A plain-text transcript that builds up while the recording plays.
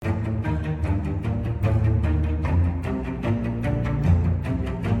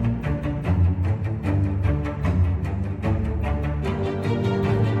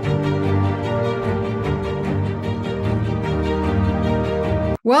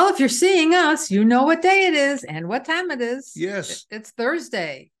Well, if you're seeing us, you know what day it is and what time it is. Yes. It's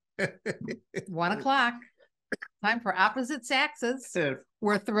Thursday, 1 o'clock. Time for opposite Saxes.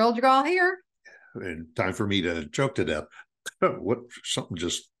 We're thrilled you're all here. And time for me to choke to death. What something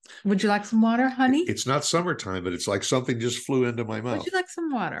just Would you like some water, honey? It's not summertime, but it's like something just flew into my mouth. Would you like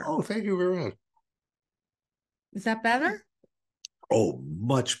some water? Oh, thank you very much. Is that better? Oh,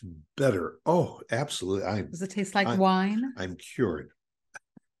 much better. Oh, absolutely. Does it taste like wine? I'm cured.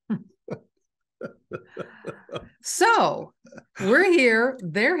 So we're here,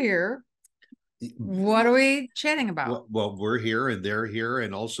 they're here. What are we chatting about? Well, we're here and they're here.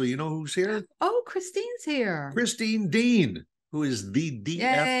 And also, you know who's here? Oh, Christine's here. Christine Dean, who is the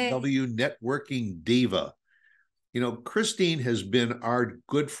DFW Yay. networking diva. You know, Christine has been our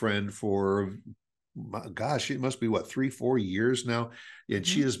good friend for, gosh, it must be what, 3-4 years now. And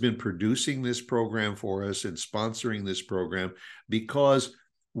she has been producing this program for us and sponsoring this program because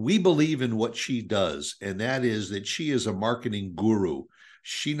we believe in what she does. And that is that she is a marketing guru.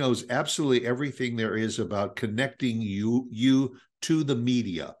 She knows absolutely everything there is about connecting you to the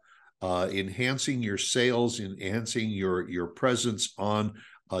media, enhancing your sales, enhancing your presence on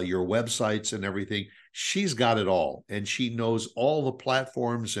your websites and everything. She's got it all, and she knows all the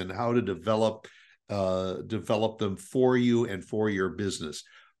platforms and how to develop them for you and for your business.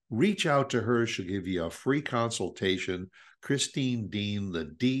 Reach out to her. She'll give you a free consultation. Christine Dean, the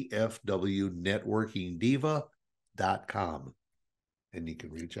DFW Networking Diva.com. And you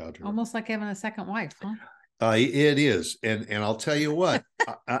can reach out to her. Almost like having a second wife, huh? It is. And I'll tell you what,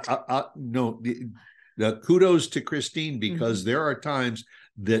 kudos to Christine, because there are times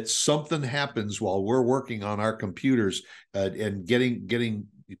that something happens while we're working on our computers and getting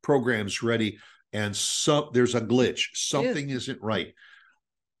programs ready, and there's a glitch. Something isn't right.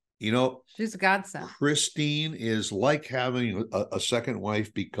 You know, she's a godsend. Christine is like having a second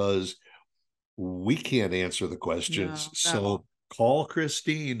wife, because we can't answer the questions. So call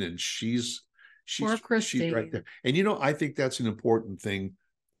Christine, and she's right there. And you know, I think that's an important thing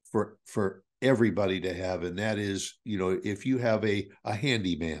for everybody to have, and that is, you know, if you have a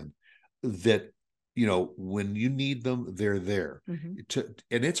handyman that, you know, when you need them, they're there. And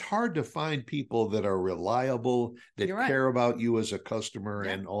it's hard to find people that are reliable, that care about you as a customer,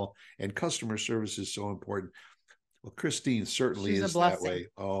 and all. And customer service is so important. Well, Christine certainly is that way.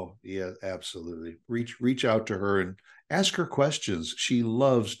 Oh, yeah, absolutely. Reach out to her and ask her questions. She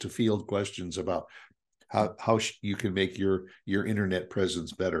loves to field questions about how you can make your internet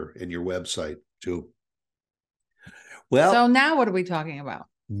presence better, and your website too. Well, so now what are we talking about?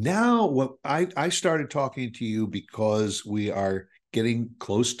 Now, what I started talking to you because we are getting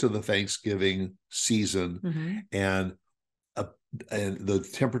close to the Thanksgiving season, and the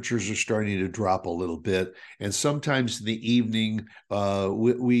temperatures are starting to drop a little bit. And sometimes in the evening,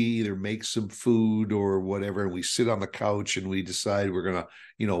 we either make some food or whatever, and we sit on the couch and we decide we're going to,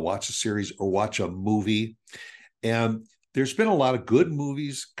 you know, watch a series or watch a movie. And there's been a lot of good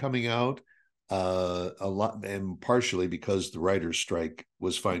movies coming out, a lot, and partially because the writer's strike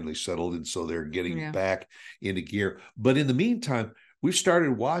was finally settled, and so they're getting back into gear. But in the meantime, we've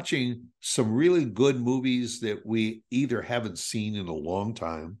started watching some really good movies that we either haven't seen in a long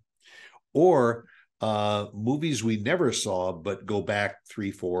time, or movies we never saw but go back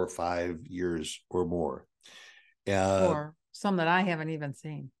 3, 4, 5 years or more. Or some that I haven't even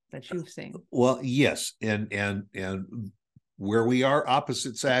seen that you've seen. Well, yes, and where we are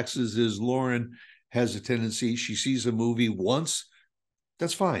opposite Saxes is Lauren has a tendency, she sees a movie once,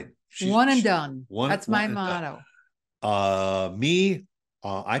 that's fine. One and done. That's my motto. Me,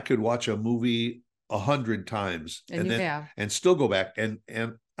 I could watch a movie 100 times and still go back. And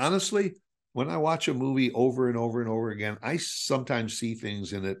honestly, when I watch a movie over and over and over again, I sometimes see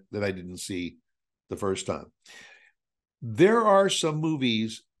things in it that I didn't see the first time. There are some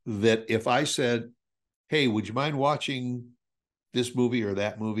movies that if I said, hey, would you mind watching this movie or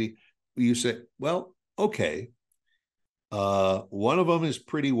that movie? You say, well, okay. One of them is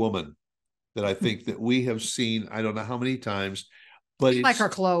Pretty Woman, that I think that we have seen, I don't know how many times, but it's like her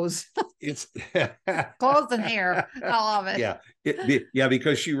clothes. It's clothes and hair. I love it. Yeah,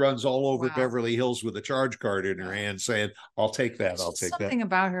 because she runs all over Beverly Hills with a charge card in her hand saying, I'll take that. I'll take that. Something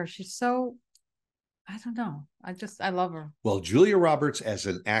about her. She's so, I don't know. I love her. Well, Julia Roberts as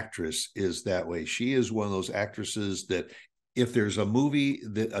an actress is that way. She is one of those actresses that if there's a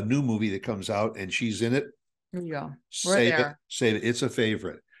new movie that comes out and she's in it, save it. It's a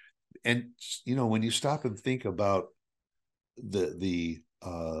favorite. And, you know, when you stop and think about the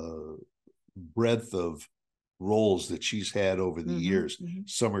breadth of roles that she's had over the years.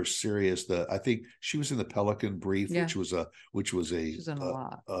 Some are serious. I think she was in the Pelican Brief, which was a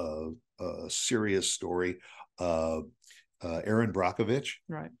serious story. Erin Brockovich,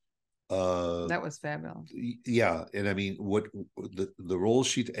 right? That was fabulous. Yeah, and I mean, what the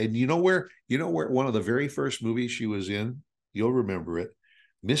roles and you know where one of the very first movies she was in, you'll remember it,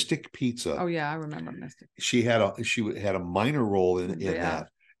 Mystic Pizza. Oh yeah, I remember Mystic. She had a minor role in that,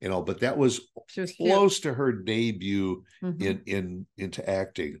 but that was close to her debut into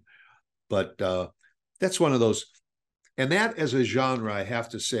acting. But that's one of those, and that as a genre, I have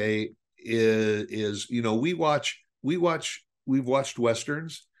to say, is we've watched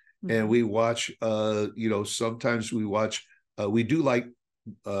Westerns, and we watch sometimes we watch we do like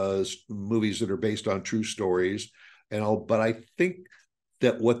movies that are based on true stories and all, but I think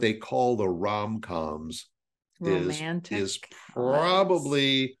that what they call the rom-coms is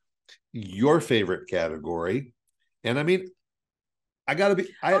probably your favorite category. And I mean, I gotta admit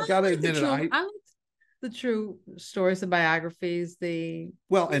it, I like the true stories, the biographies, and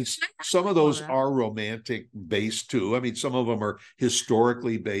some of those are romantic based too. I mean, some of them are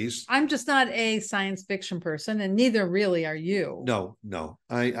historically based. I'm just not a science fiction person, and neither really are you. No,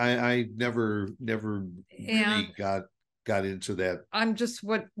 I never really got into that. I'm just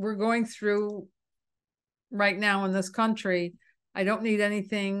what we're going through right now in this country. I don't need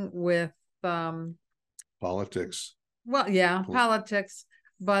anything with politics. Well, yeah, politics,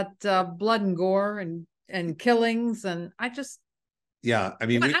 but blood and gore and killings, and I just I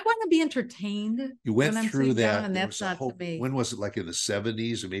mean, I want to be entertained. You went through that, and that's not to me. When was it? Like in the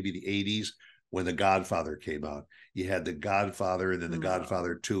 70s or maybe the 80s when The Godfather came out? You had The Godfather, and then The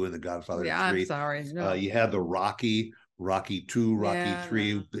Godfather 2 and The Godfather 3. I'm sorry. No. You had the Rocky 2, Rocky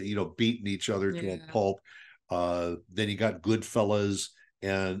 3, beating each other to a pulp. Then you got Goodfellas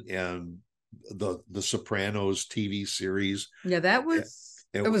and the Sopranos TV series. Yeah, that was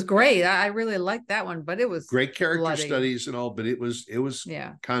it was great. I really liked that one, but it was great character studies and all, but it was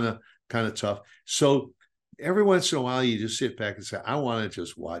kind of tough. So every once in a while you just sit back and say, I want to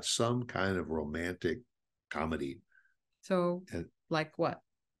just watch some kind of romantic comedy. So like what?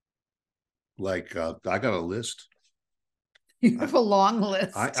 Like I got a list. You have a long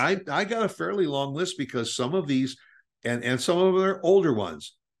list. I got a fairly long list because some of these and some of them are older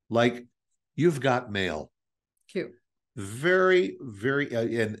ones, like You've Got Mail. Cute. Very, very,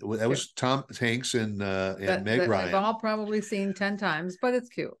 and that was Tom Hanks and Meg Ryan. I've all probably seen 10 times, but it's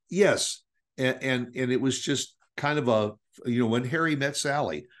cute. Yes, and it was just kind of a When Harry Met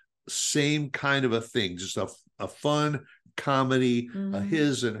Sally, same kind of a thing, just a fun comedy,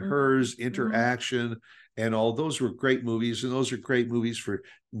 his and hers interaction, and all those were great movies, and those are great movies for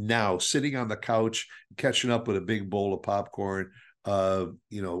now, sitting on the couch, catching up with a big bowl of popcorn.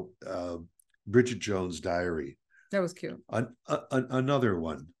 Bridget Jones' Diary. That was cute. Another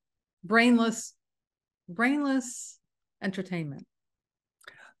one. Brainless entertainment.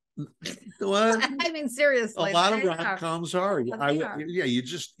 Well, I mean, seriously, a lot of rom-coms are. You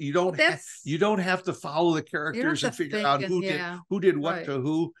don't have to follow the characters and figure out who did what to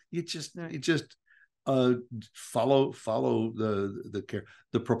who. You just follow the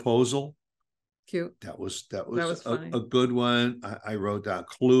Proposal. Cute. That was a good one. I wrote down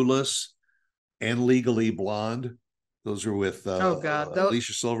Clueless and Legally Blonde. Those are with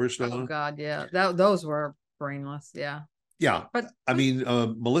Alicia Silverstone. Oh God, yeah, those were brainless. Yeah, but I mean,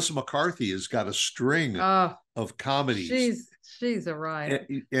 Melissa McCarthy has got a string of comedies. She's a riot.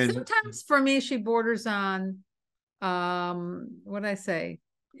 And sometimes for me, she borders on what I say.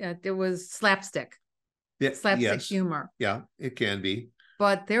 It was slapstick. Slapstick humor. Yeah, it can be.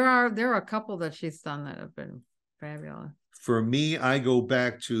 But there are a couple that she's done that have been fabulous. For me, I go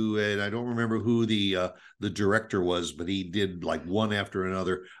back to, and I don't remember who the director was, but he did like one after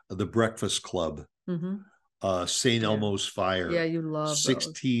another. The Breakfast Club, St. Elmo's Fire. Yeah, you love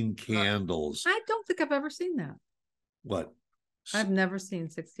 16 Candles. I don't think I've ever seen that. What? I've never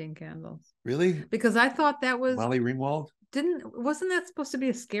seen 16 Candles. Really? Because I thought that was Molly Ringwald. Wasn't that supposed to be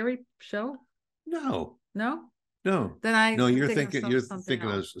a scary show? No. No. Then you're thinking of something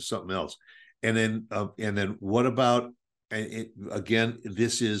else. And then what about? Again,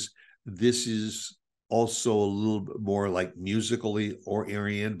 this is also a little bit more like musically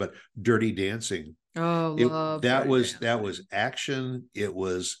oriented, but Dirty Dancing. Oh, that was action. It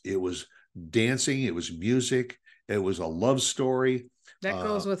was dancing. It was music. It was a love story. That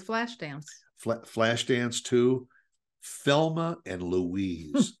goes with Flashdance. Flashdance too. Thelma and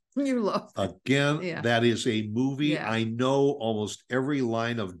Louise. You love that. Again, that is a movie. I know almost every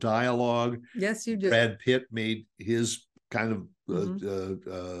line of dialogue. Yes, you do. Brad Pitt made his kind of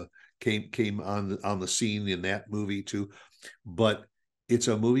came on the scene in that movie too. But it's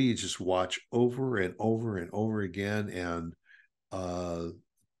a movie you just watch over and over and over again, and a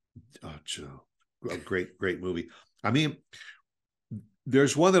great movie. I mean,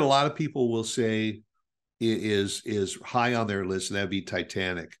 there's one that a lot of people will say is high on their list, and that'd be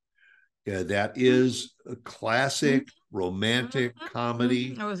Titanic. Yeah, that is a classic romantic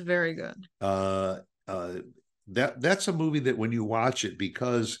comedy. That was very good. That's a movie that when you watch it,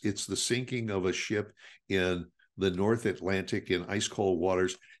 because it's the sinking of a ship in the North Atlantic in ice cold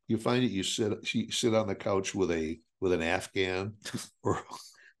waters, you find it. You sit on the couch with an Afghan, or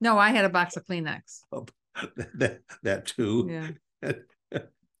no, I had a box of Kleenex. that too. Yeah.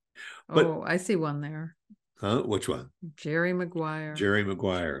 But, I see one there. Huh? Which one? Jerry Maguire. Jerry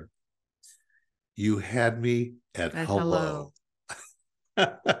Maguire. You had me at hello.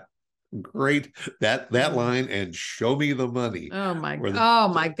 Great. That line, and show me the money. Oh my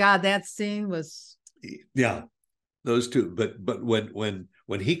God. That scene was. Yeah, those two. But when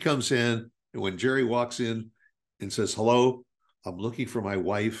he comes in, when Jerry walks in and says, hello, I'm looking for my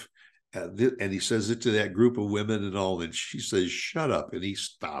wife. And he says it to that group of women and all, and she says, shut up. And he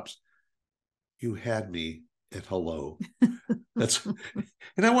stops. You had me at hello.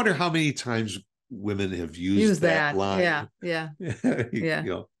 And I wonder how many times women have used that line. Yeah.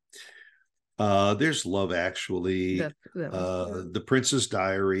 You know, there's Love Actually, The Princess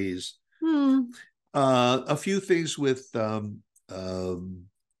Diaries, a few things with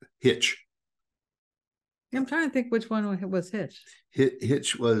Hitch. I'm trying to think which one was Hitch.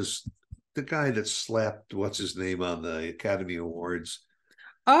 Hitch was the guy that slapped what's his name on the Academy Awards.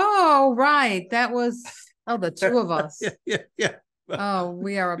 Oh, right. That was the two of us. Yeah. Oh,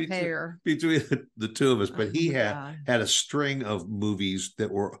 we are a pair between the two of us. But he had a string of movies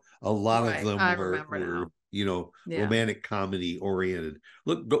that were, a lot of them were romantic comedy oriented.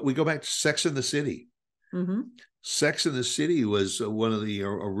 Look, but we go back to Sex and the City. Mm-hmm. Sex and the City was one of the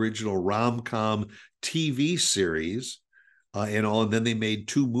original rom-com TV series, and then they made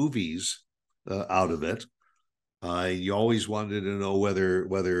 2 movies out of it. You always wanted to know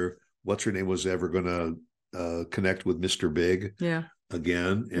whether what's her name was ever going to connect with Mr. Big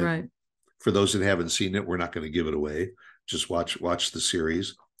again. And right. For those that haven't seen it, we're not going to give it away. Just watch the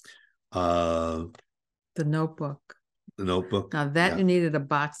series. The Notebook. The Notebook. Now that you needed a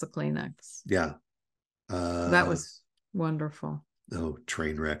box of Kleenex. Yeah. That was wonderful. Oh,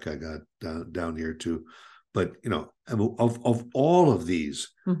 Trainwreck I got down here too. But, of all of these,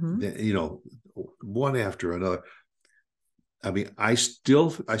 one after another, I mean, I still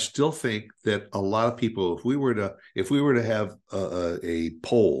think that a lot of people, if we were to have a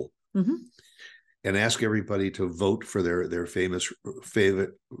poll and ask everybody to vote for their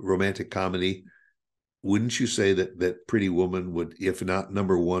favorite romantic comedy, wouldn't you say that Pretty Woman would, if not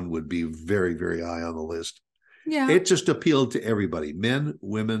number one, would be very, very high on the list? Yeah. It just appealed to everybody, men,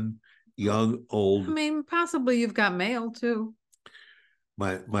 women, young, old. I mean, possibly you've got male too.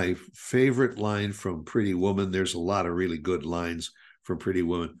 My favorite line from Pretty Woman, there's a lot of really good lines from Pretty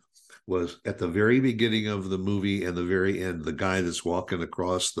Woman, was at the very beginning of the movie and the very end, the guy that's walking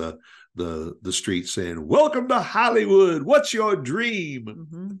across the street saying, "Welcome to Hollywood. What's your dream?"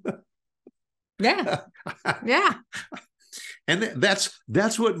 Mm-hmm. Yeah. Yeah. And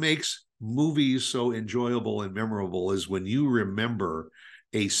that's what makes movies so enjoyable and memorable, is when you remember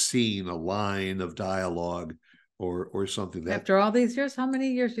a scene, a line of dialogue, or something. That after all these years, how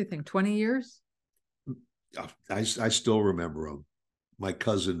many years do you think? 20 years? I still remember them. My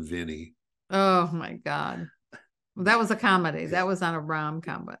Cousin Vinny. Oh my God. Well, that was a comedy. That was not a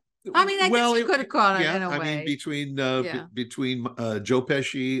rom-com, but I mean, I guess you could have caught it in a way. I mean, between Joe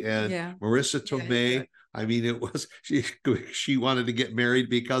Pesci and Marissa Tomei, I mean, it was she wanted to get married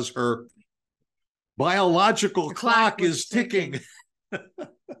because her biological clock is ticking.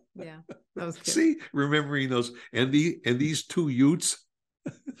 Yeah, that was good. See, remembering those and these 2 Utes.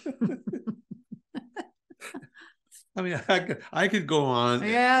 I mean, I could go on.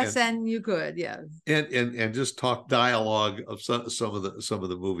 Yes, and you could, yes, and just talk dialogue of some of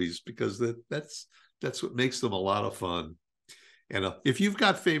the movies, because that's what makes them a lot of fun. And if you've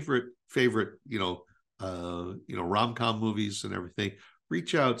got favorite rom-com movies and everything,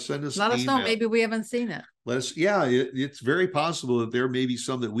 reach out, send us. Let us know. Maybe we haven't seen it. Let us. Yeah, it's very possible that there may be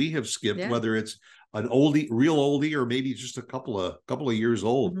some that we have skipped, whether it's an oldie, real oldie, or maybe just a couple of years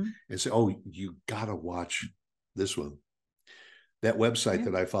old, and say, "Oh, you gotta watch this one." That website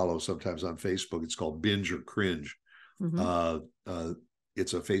that I follow sometimes on Facebook, it's called Binge or Cringe.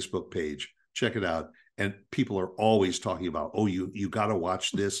 It's a Facebook page. Check it out. and people are always talking about, oh, you got to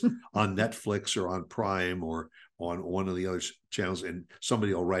watch this on Netflix or on Prime or on one of the other channels, and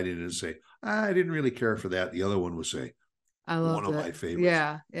somebody will write in and say, I didn't really care for that. The other one will say, I love one of my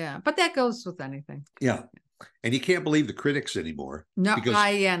favorites. Yeah. But that goes with anything. Yeah. And you can't believe the critics anymore. No,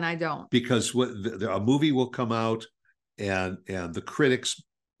 I don't. Because a movie will come out and the critics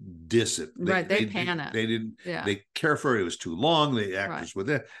diss it. They pan it. They didn't they care for it. It was too long. The actors were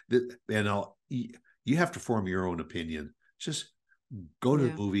there. You have to form your own opinion. Just go to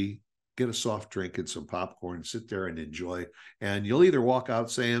the movie, get a soft drink and some popcorn, sit there and enjoy. And you'll either walk out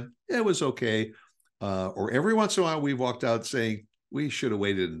saying, it was okay. Or every once in a while, we've walked out saying, we should have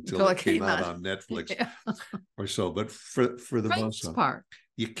waited until it came out on Netflix or so. But for the most part,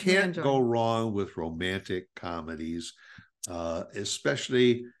 you can't go wrong with romantic comedies,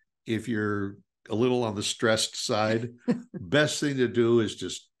 especially if you're a little on the stressed side. Best thing to do is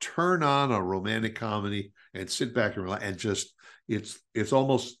just turn on a romantic comedy and sit back and relax, and just it's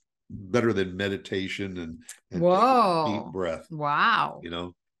almost better than meditation and take a deep breath. Wow.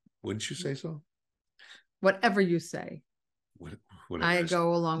 Wouldn't you say so? Whatever you say. I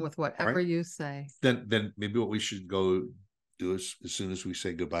go along with whatever you say. Then maybe what we should go do is, as soon as we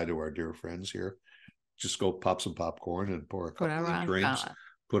say goodbye to our dear friends here, just go pop some popcorn and pour a couple of drinks,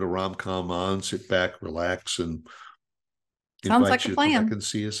 put a rom-com on, sit back, relax, and sounds like a plan. Come back and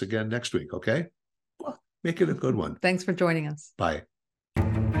see us again next week. Okay, well, make it a good one. Thanks for joining us. Bye.